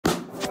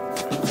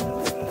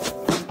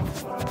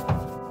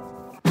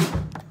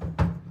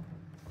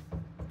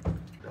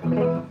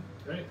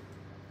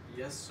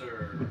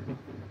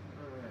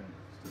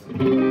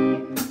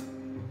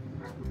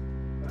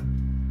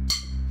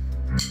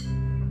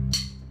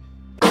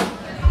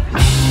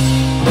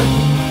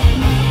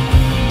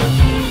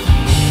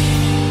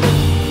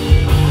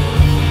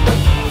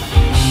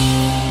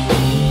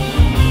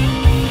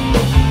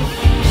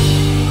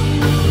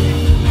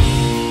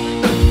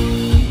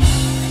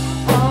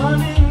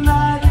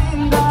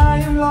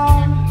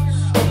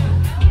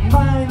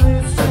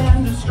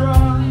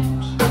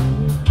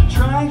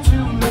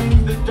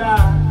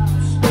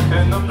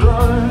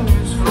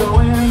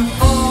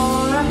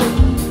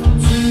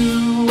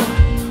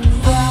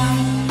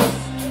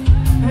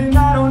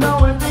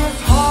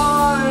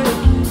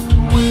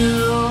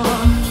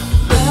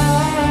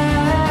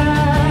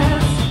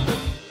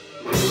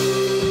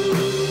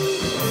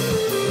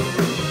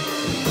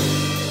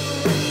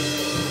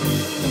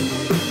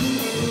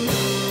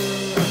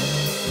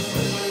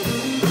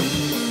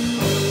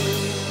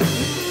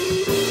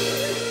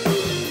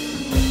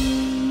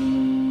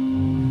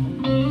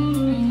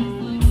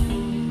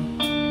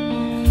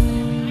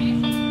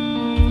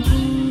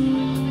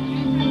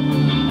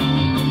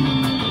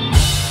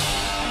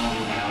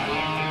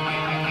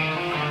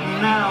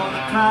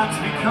clocks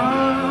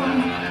become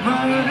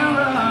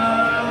murderers.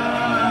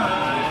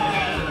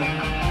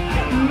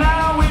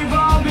 Now we've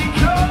all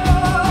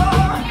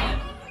become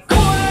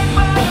quite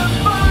by the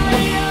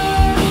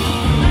fire.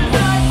 As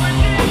I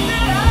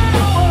predicted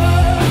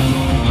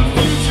our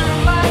future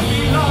might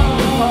be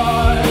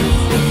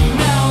lost.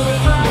 Now the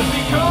clocks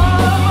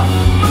become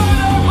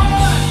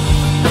murderers.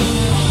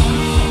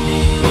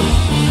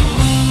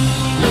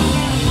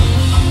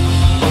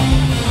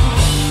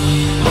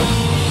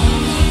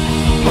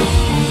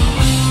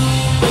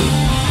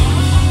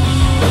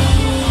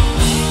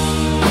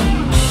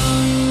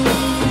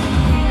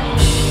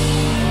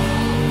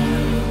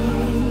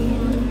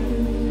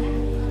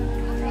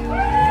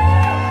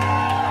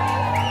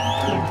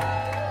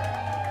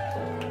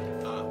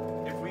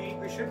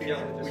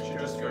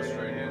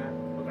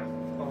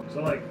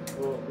 So like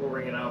we'll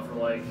ring it out for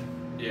like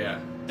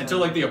until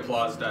like the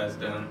applause dies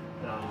down.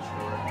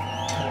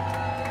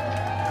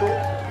 Cool.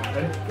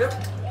 Ready?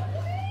 Yep.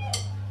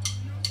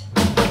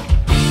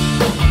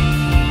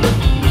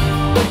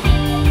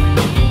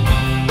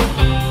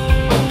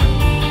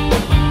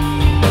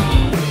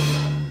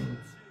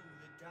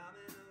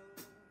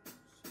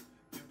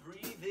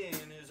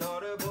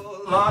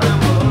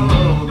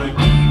 Audible, the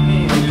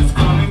evening is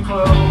coming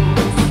close.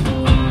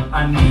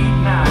 I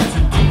need not to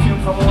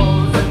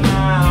decompose, and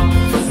now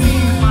it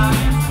seems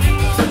like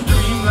a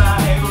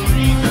dreamlike.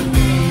 Read the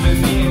things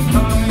and the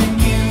incoming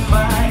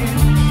invite.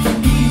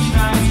 Each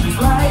night's just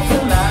like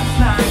the last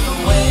night.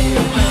 The way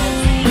it meant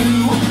to you.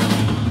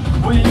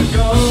 Where you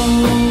go,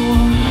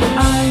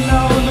 I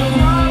know the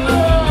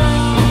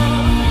problem.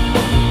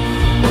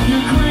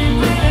 You're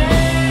creeping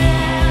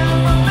in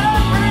from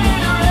every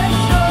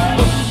direction.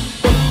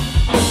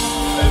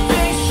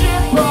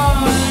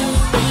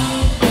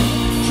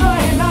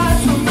 Trying not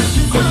to miss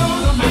you through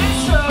the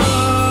vision.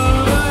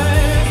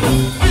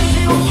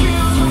 Visual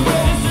cues are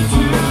wasted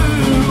too.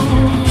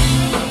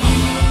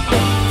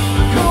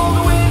 The cold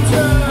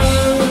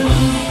winters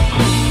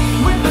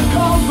with the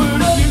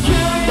comfort of your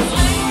curious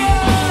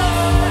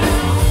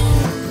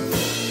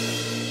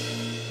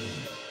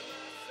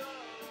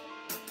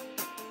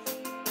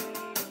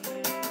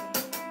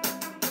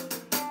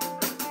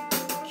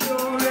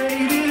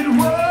curated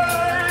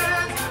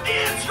words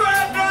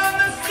inscribed on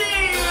the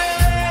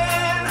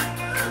ceiling.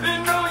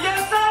 And oh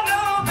yes I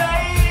know,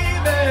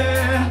 baby,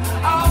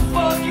 I'll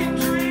fucking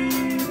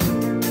dream.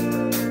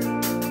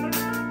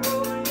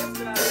 Oh yes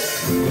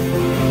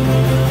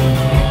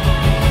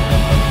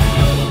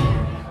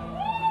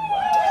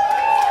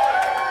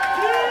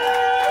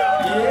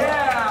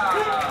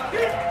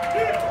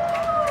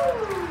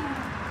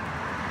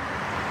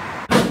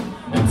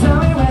And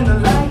tell me when the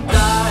light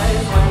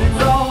dies, when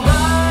it's all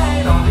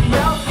right on the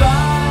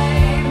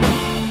outside.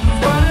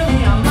 In front of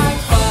me I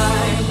might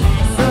find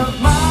peace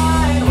of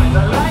mind when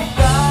the light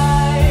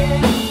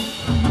dies.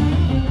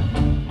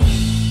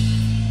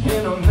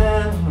 In a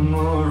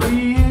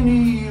memory and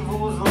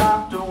evil's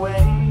locked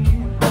away.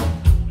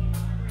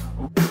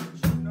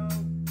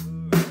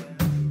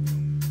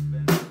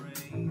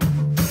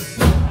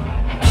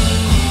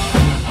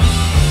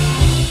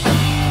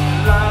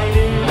 Light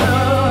it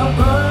up,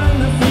 burn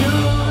the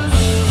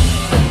fuse.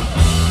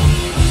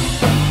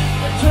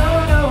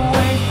 Turn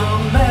away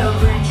from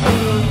every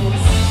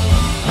truth.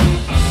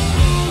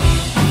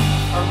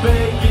 I'm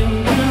begging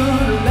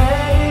you to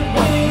let it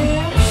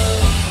win.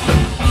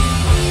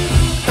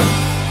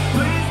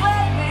 Please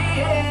let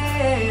me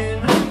in.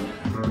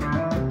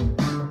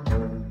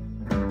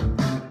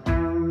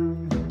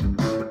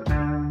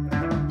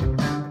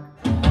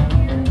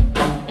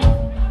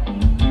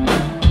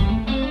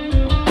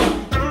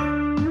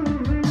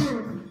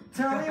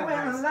 Tell me when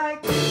I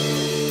like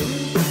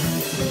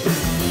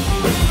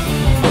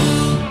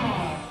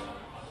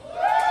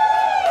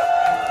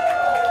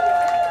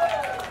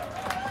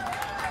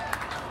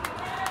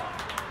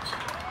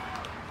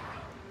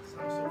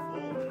Sounds so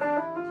full.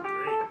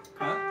 Great.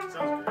 Huh?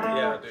 Sounds great.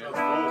 Yeah, dude.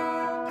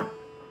 Sounds full.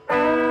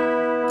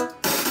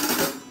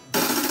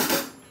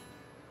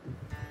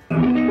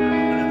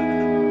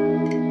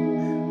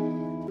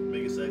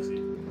 Make it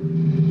sexy.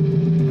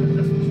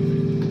 That's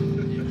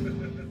what you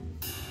think.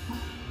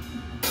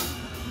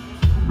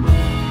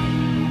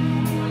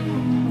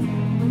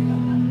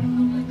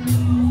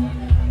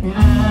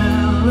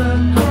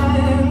 elegant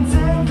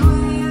and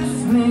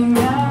glistening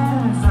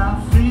as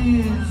I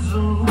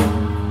fizzle.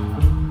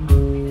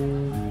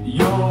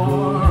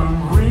 Your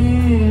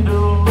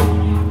riddle,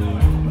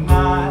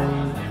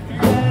 not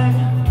yet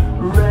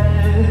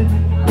read.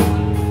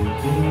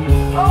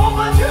 Oh,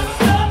 but you're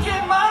stuck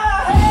in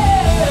my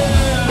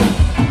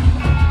head.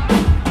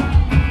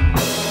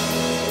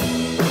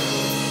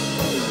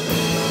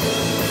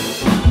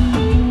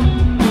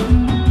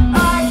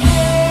 I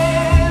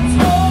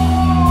can't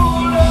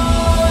hold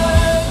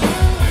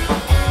on.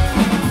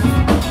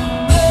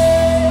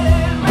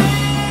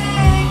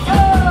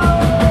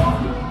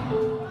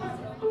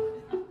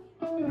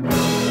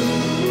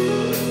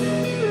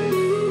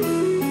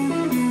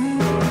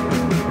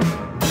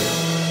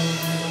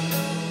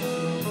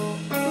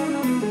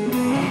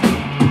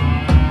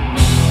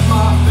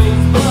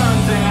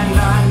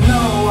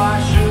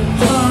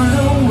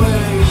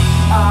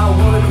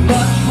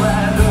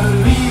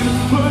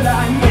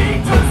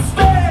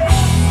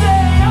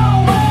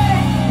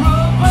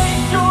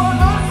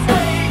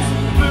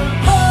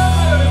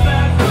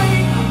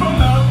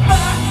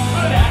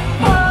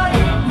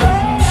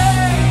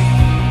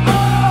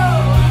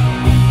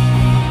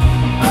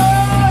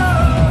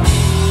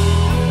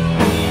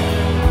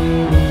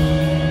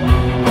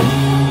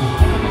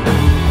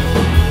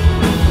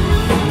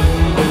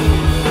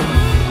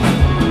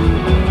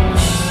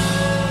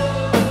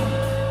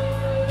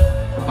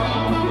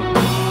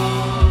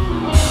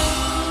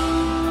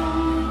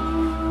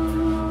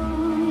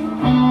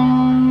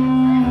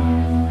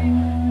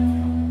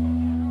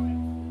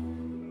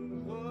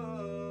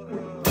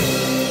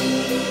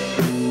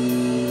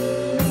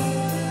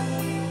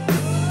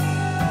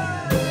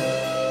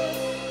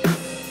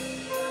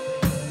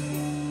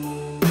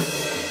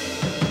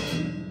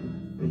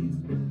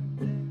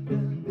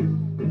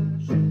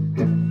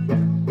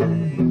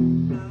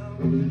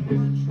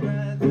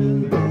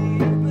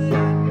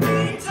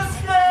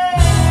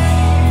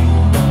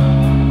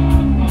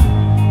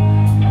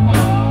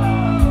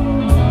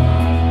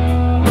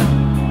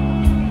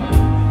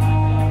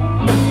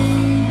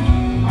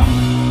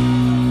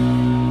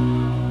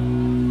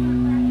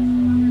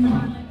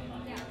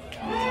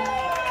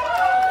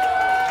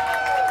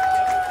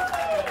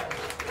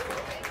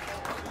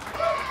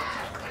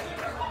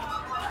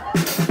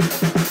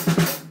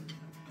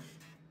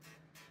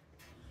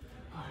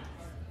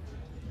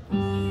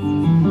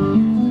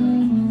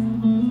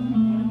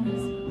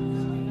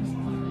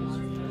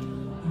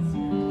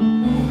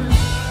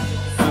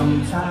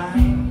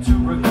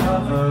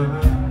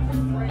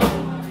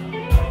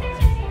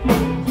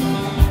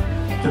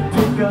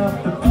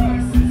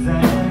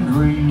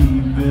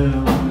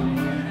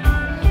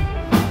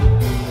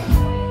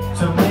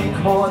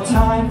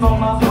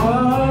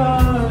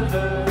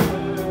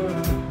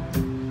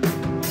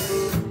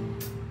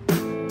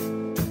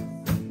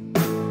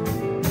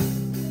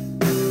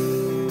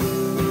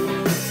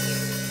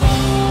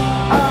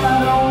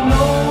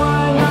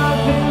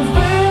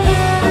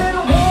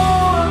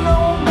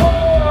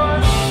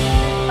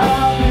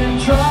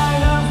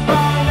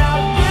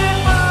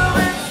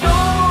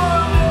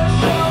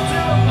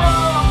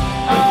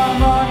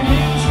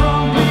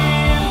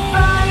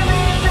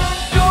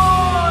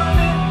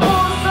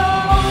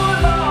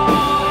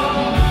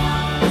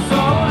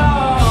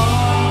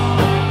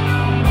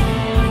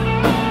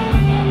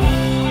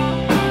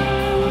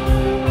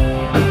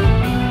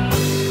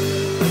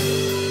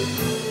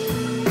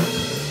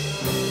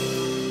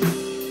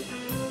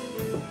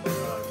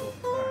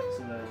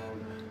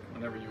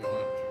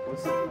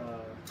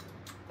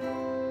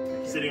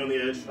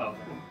 Oh,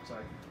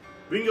 sorry.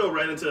 We can go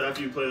right into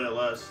after you play that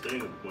last thing,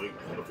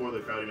 like before the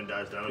crowd even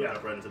dies down. Yeah.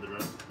 Hop right into the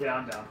drum. Yeah,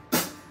 I'm down.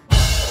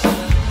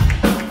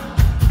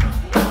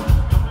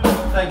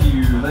 Thank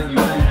you, thank you,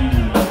 thank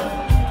you.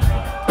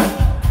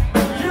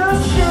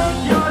 Just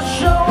shake your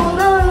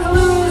shoulders,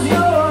 lose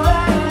your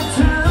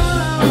attitude.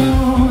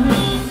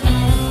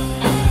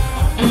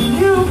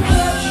 You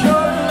cut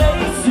your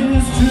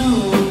laces to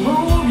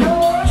remove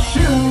your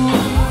shoes.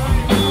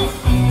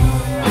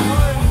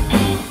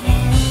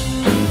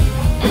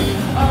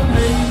 I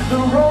paved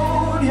the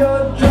road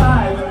you're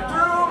driving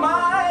through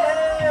my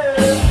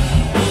head.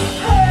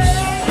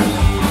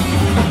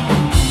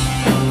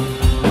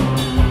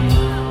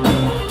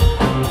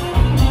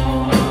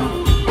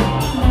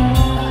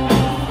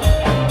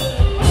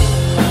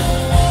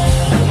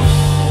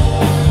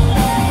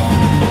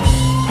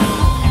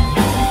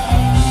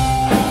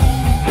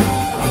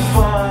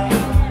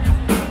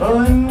 A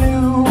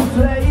new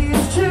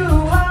place to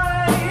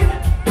hide.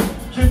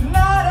 You're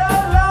not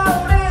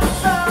allowed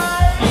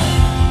inside.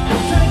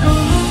 Take a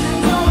look and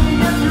tell me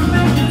if you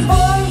think it's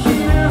fun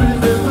here. Is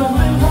there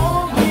something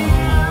wrong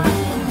here?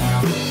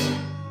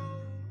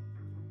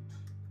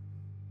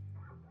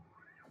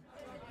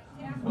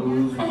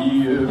 Those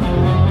years.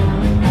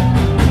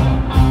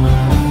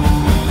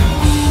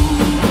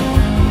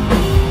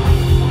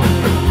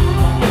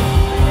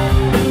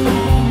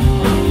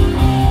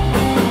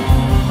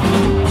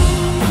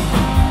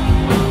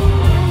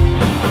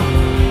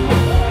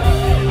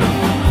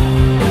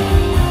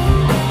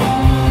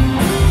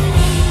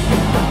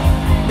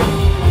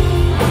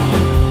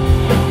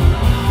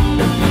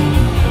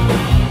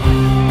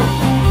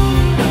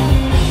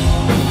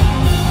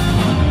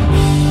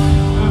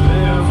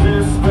 There's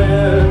this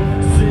bed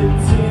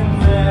sitting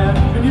there,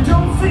 and you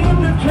don't seem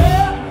to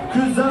care,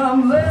 'cause I'm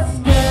less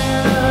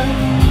scared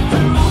to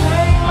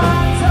hang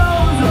my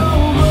toes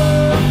over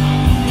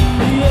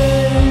the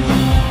edge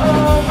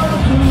of a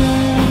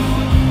cliff.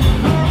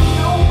 There's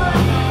no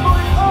making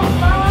point of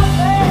my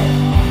head.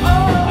 Oh,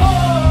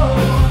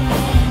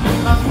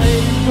 I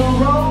paved the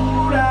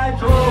road I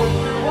drove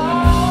through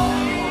all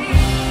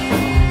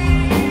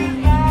these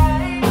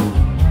nights.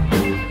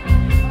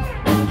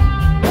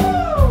 Woo!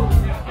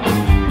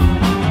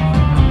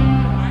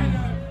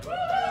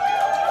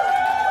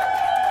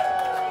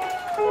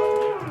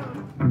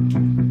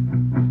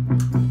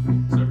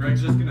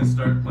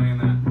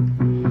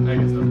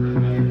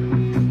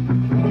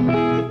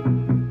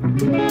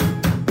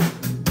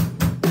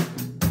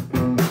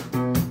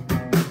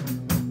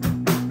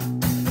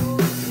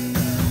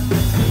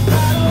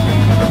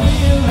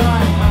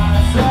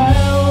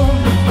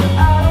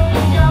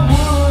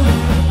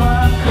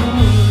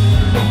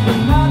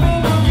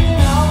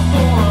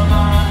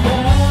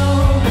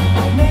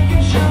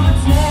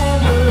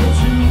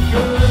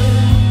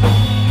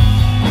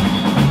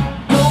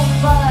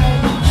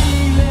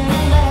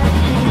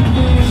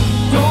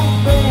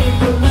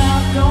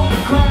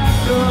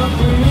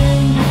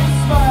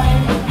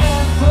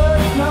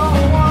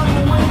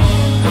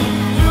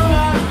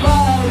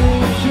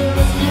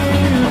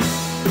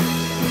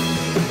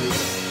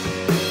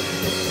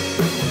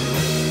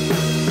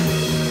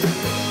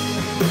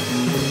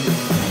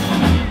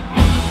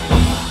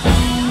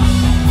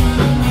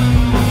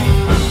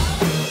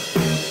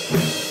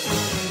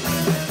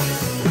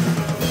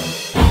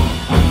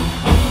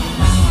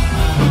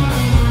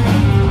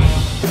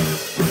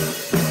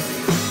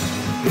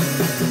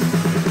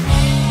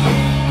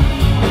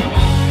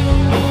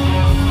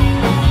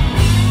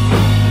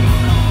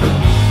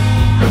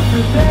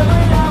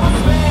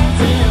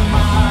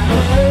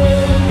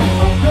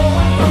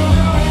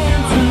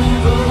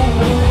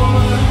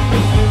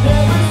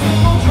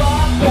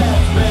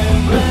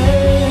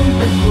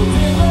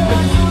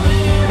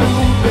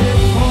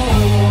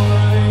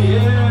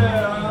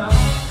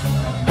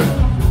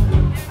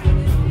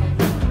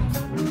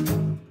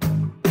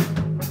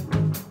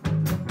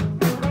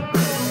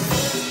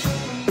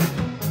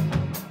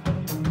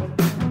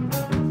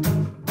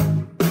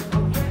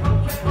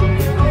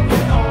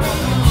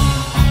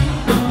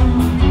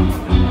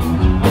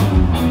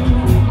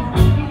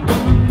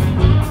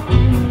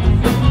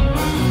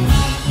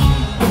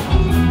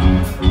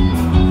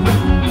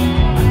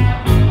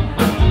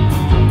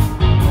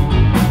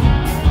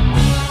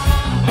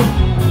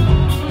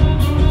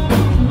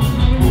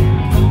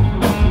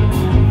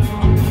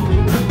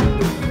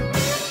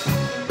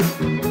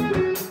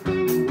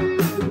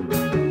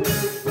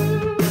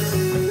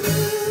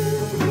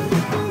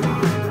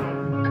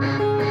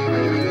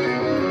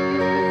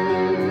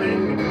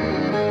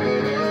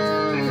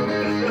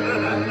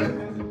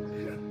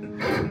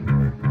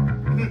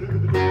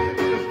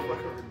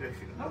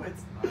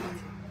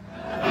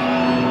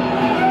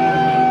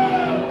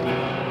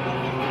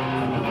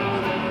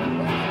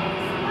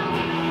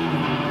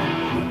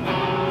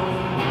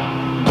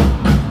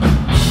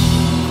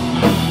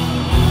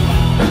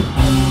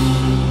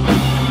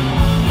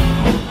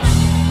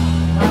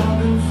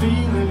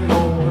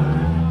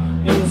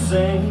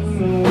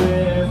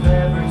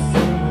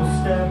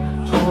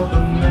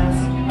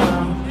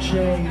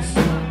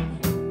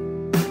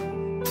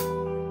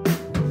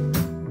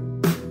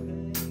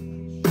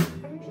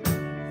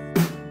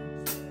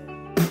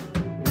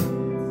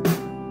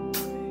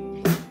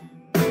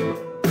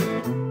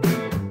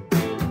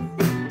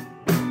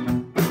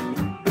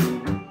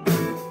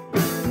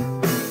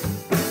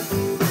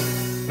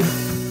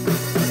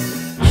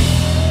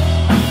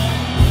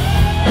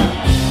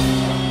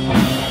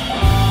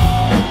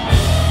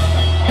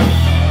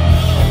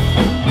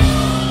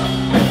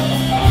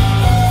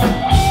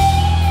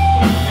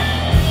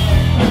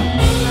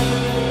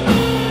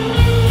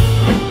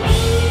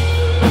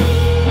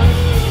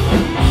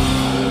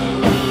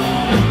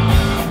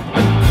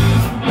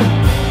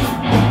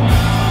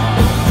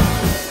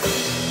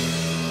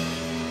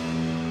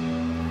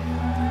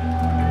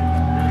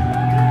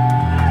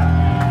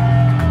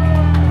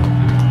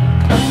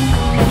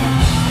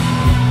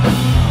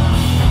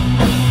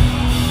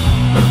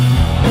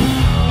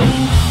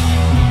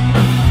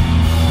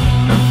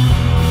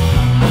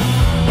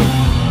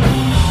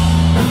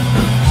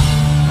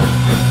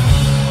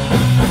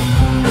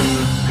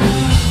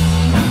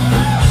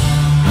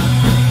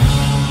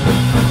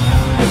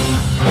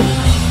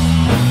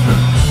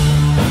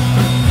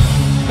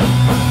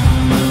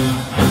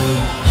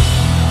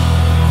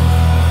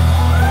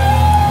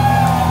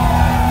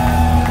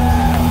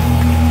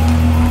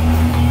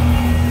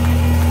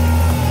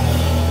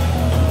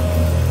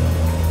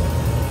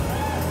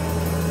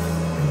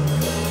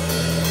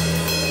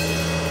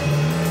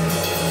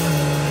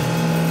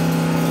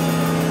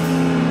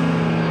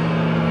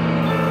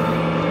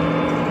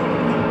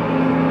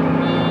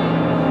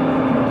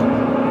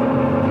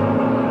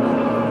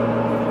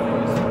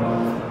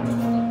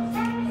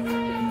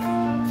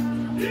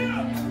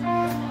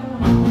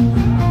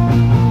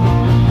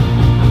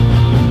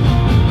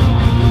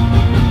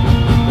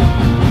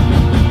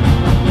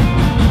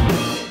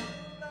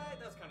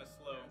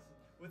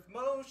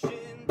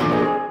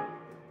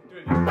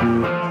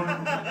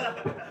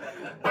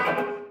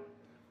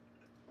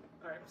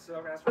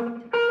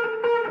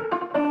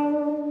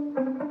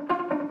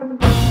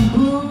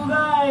 Blue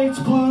lights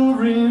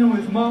blurring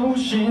with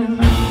motion,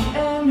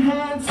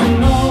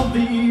 enhancing all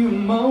the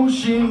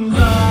emotions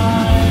I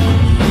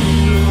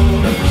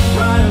feel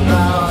right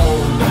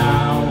about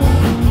now.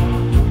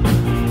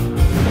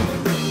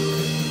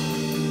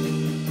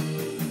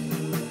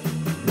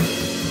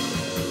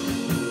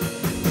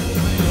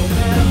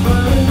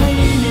 Never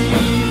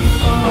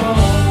leave,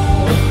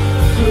 oh,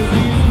 'cause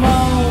these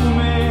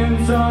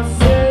moments are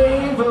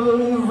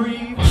savory.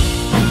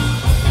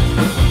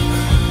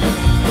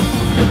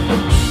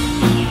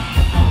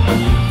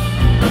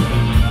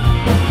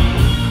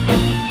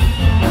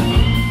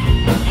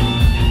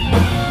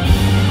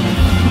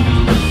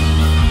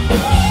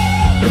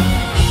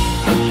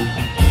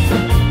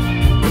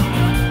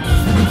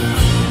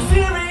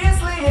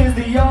 Seriously, is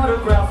the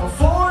autograph a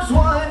forged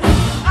one?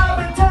 I've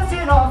been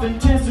testing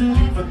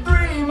authenticity for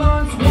 3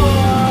 months,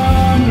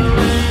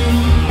 wondering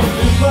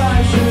if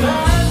I should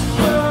ask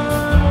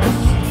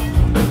first.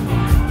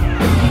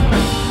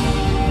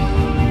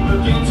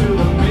 Look into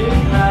the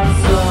midnight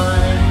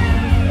sun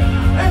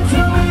and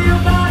tell me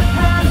you've not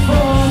had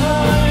fun.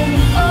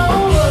 Oh,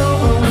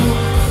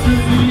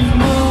 'cause these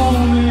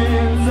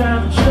moments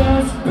have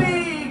just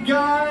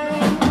begun.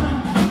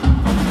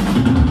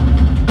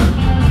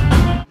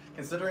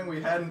 Considering we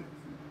hadn't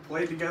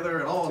played together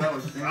at all, that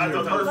was I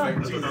thought that was, perfect. I thought that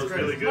was Jesus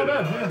really Christ. good.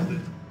 Not bad, yeah.